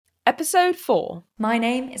Episode 4. My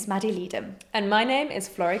name is Maddie Leedham. And my name is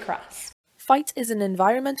Florrie Crass. pFITE is an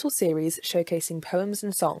environmental series showcasing poems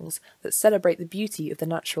and songs that celebrate the beauty of the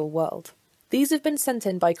natural world. These have been sent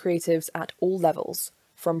in by creatives at all levels,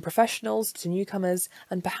 from professionals to newcomers,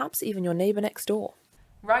 and perhaps even your neighbour next door.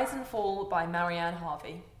 Rise and Fall by Marianne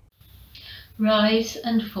Harvey. Rise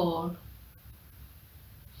and fall.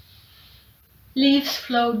 Leaves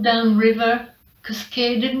float down river,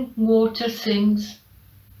 cascading water sings.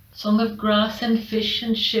 Song of grass and fish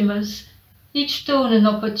and shimmers, each stone an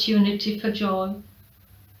opportunity for joy.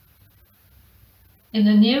 In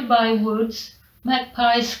the nearby woods,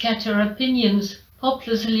 magpies scatter opinions,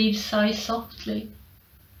 poplars' leaves sigh softly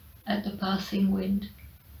at the passing wind.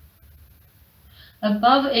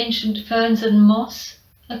 Above ancient ferns and moss,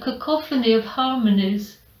 a cacophony of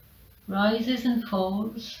harmonies rises and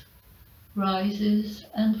falls, rises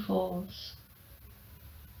and falls.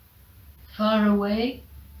 Far away,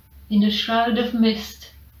 in a shroud of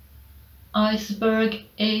mist, iceberg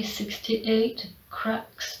A68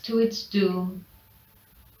 cracks to its doom.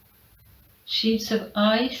 Sheets of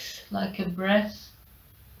ice like a breath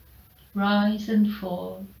rise and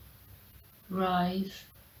fall, rise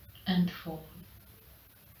and fall.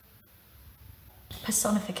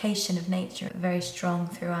 Personification of nature very strong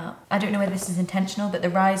throughout. I don't know whether this is intentional, but the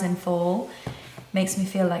rise and fall makes me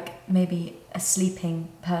feel like maybe a sleeping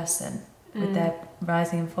person with their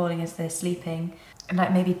rising and falling as they're sleeping, and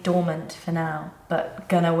like maybe dormant for now, but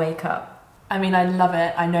gonna wake up. I mean, I love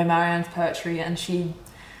it. I know Marianne's poetry, and she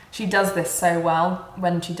does this so well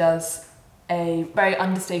when she does a very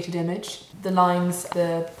understated image. The lines,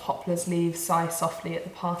 the poplar's leaves sigh softly at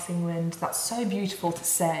the passing wind, that's so beautiful to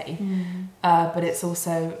say, but it's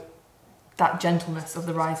also that gentleness of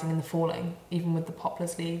the rising and the falling, even with the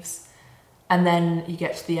poplar's leaves. And then you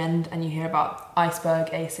get to the end and you hear about iceberg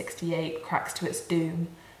A68 cracks to its doom,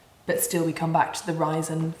 but still we come back to the rise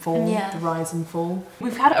and fall, the rise and fall.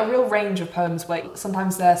 We've had a real range of poems where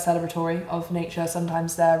sometimes they're celebratory of nature,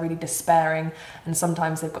 sometimes they're really despairing, and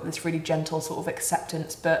sometimes they've got this really gentle sort of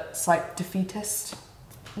acceptance, but slight defeatist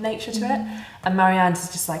nature to it. And Marianne's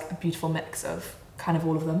is just like a beautiful mix of kind of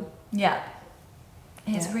all of them. Yeah,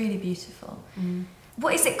 it's really beautiful.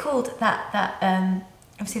 What is it called? That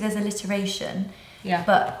obviously there's alliteration. Yeah.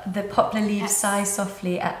 But the poplar leaves sigh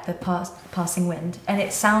softly at the passing wind, and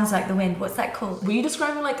it sounds like the wind. What's that called? Were you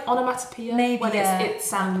describing like onomatopoeia? Maybe, when yeah. it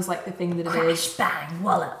sounds like the thing that it Crash, is. bang,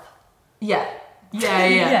 wallop. Yeah.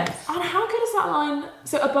 Yeah. And how good is that line?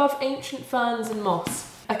 So above ancient ferns and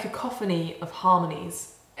moss, a cacophony of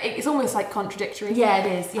harmonies. It's almost like contradictory. Yeah,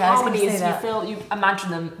 it is. Yeah, harmonies, you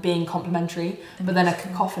imagine them being complementary, but then a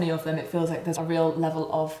cacophony of them, it feels like there's a real level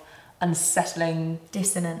of unsettling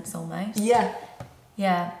dissonance almost.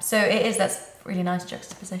 Yeah, so it is. That's really nice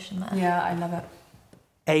juxtaposition there. Yeah, I love it.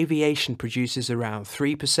 Aviation produces around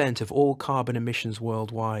 3% of all carbon emissions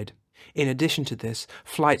worldwide. In addition to this,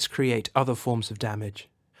 flights create other forms of damage.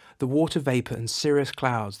 The water vapour and cirrus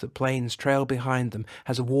clouds that planes trail behind them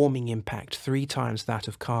has a warming impact 3 times that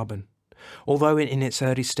of carbon. Although in its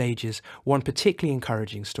early stages, one particularly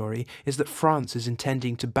encouraging story is that France is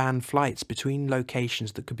intending to ban flights between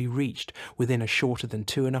locations that could be reached within a shorter than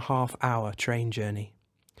 2.5-hour train journey.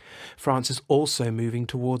 France is also moving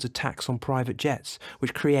towards a tax on private jets,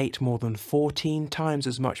 which create more than 14 times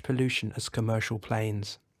as much pollution as commercial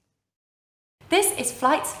planes. This is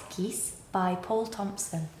Flights of Geese by Paul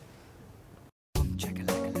Thompson.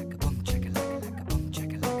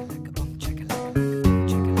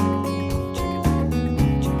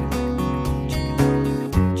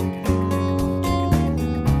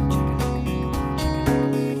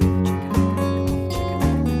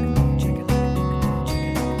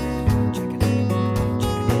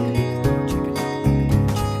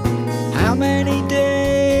 How many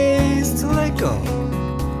days till they go?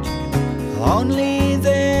 Only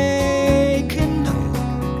they can know.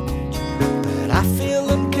 But I feel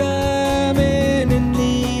them coming in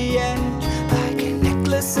the air, like a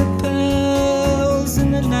necklace of pearls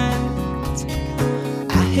in the night.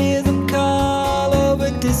 I hear them call over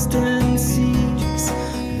distant seas,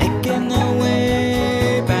 making their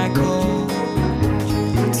way back home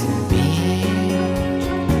to me.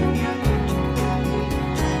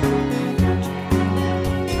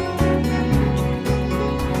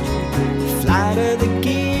 Flight of the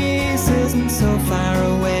geese isn't so far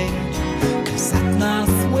away, 'cause that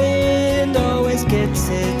north wind always gets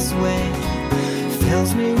its way.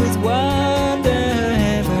 Fills me with wonder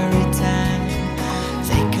every time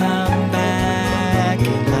they come back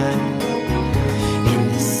in line in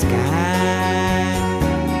the sky.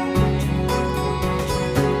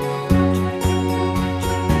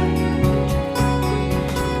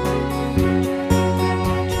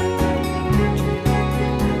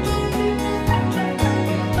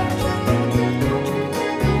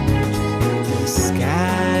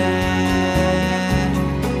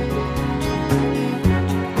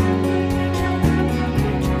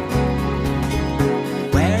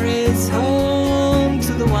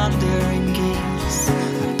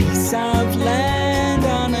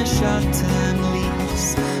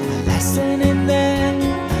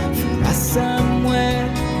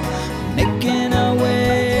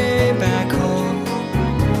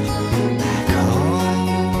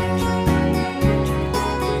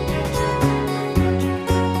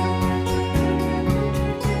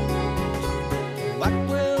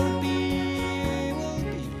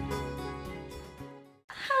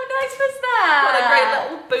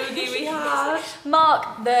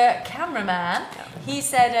 Mark, the cameraman, he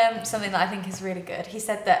said something that I think is really good. He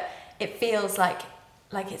said that it feels like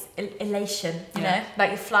it's elation, you know,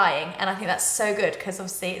 like you're flying, and I think that's so good because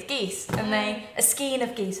obviously it's geese, and a skein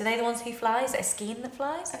of geese. Are they the ones who fly? Is it a skein that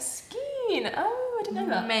flies? A skein? Oh, I didn't know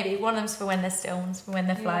that. Maybe one of them's for when they're still, one's for when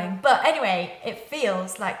they're flying. But anyway, it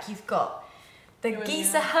feels like you've got the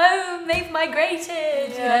geese are home. They've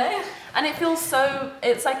migrated. You know? And it feels so.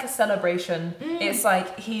 It's like a celebration. It's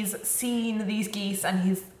like he's seen these geese and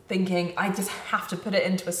he's thinking, I just have to put it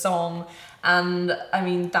into a song. And I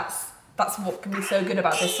mean, that's what can be so good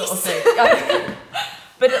about this sort of thing.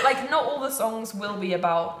 But like, not all the songs will be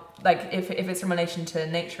about, like, if it's in relation to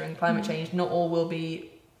nature and climate change, not all will be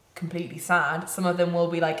completely sad. Some of them will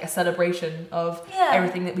be like a celebration of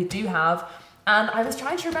everything that we do have. And I was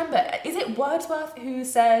trying to remember, is it Wordsworth who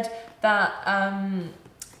said that,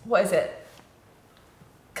 what is it?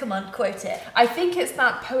 Come on, quote it. I think it's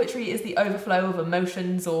that poetry is the overflow of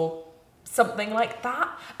emotions or something like that.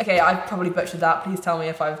 Okay, I probably butchered that. Please tell me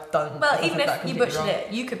if I've done. Well, even if you butchered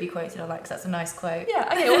it, you could be quoted on that because that's a nice quote. Yeah.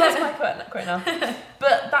 Okay. Well, that's my quote now.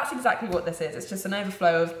 But that's exactly what this is. It's just an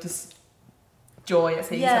overflow of just joy at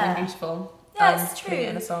seeing something beautiful. Yeah, it's true.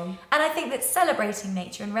 In a song. And I think that celebrating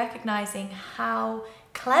nature and recognizing how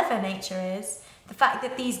clever nature is, the fact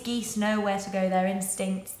that these geese know where to go, their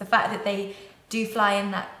instincts, the fact that they do fly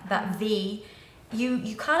in that V.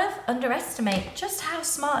 You kind of underestimate just how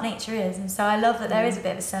smart nature is, and so I love that there is a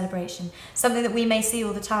bit of a celebration, something that we may see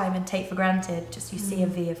all the time and take for granted. Just you see a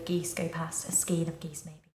V of geese go past, a skein of geese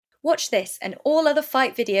maybe. Watch this and all other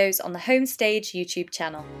pFITE videos on the Home Stage YouTube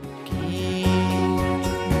channel.